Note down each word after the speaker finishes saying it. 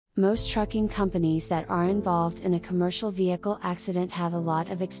Most trucking companies that are involved in a commercial vehicle accident have a lot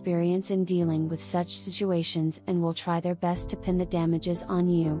of experience in dealing with such situations and will try their best to pin the damages on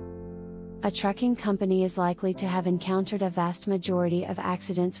you. A trucking company is likely to have encountered a vast majority of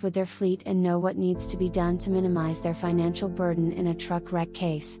accidents with their fleet and know what needs to be done to minimize their financial burden in a truck wreck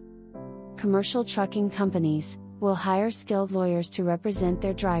case. Commercial trucking companies will hire skilled lawyers to represent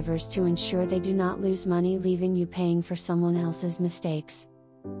their drivers to ensure they do not lose money, leaving you paying for someone else's mistakes.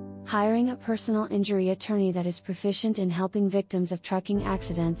 Hiring a personal injury attorney that is proficient in helping victims of trucking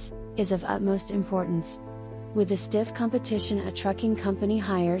accidents is of utmost importance. With the stiff competition a trucking company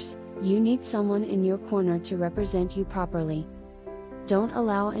hires, you need someone in your corner to represent you properly. Don't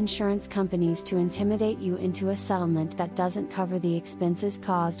allow insurance companies to intimidate you into a settlement that doesn't cover the expenses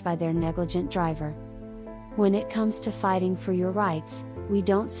caused by their negligent driver. When it comes to fighting for your rights, we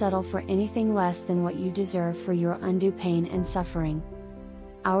don't settle for anything less than what you deserve for your undue pain and suffering.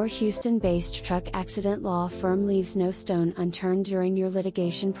 Our Houston-based truck accident law firm leaves no stone unturned during your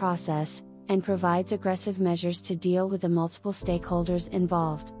litigation process, and provides aggressive measures to deal with the multiple stakeholders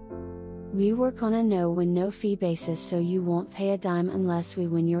involved. We work on a no-win no-fee basis, so you won't pay a dime unless we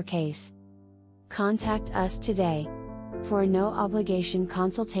win your case. Contact us today for a no-obligation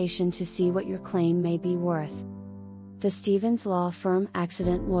consultation to see what your claim may be worth. The Stevens Law Firm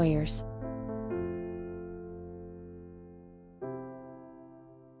Accident Lawyers.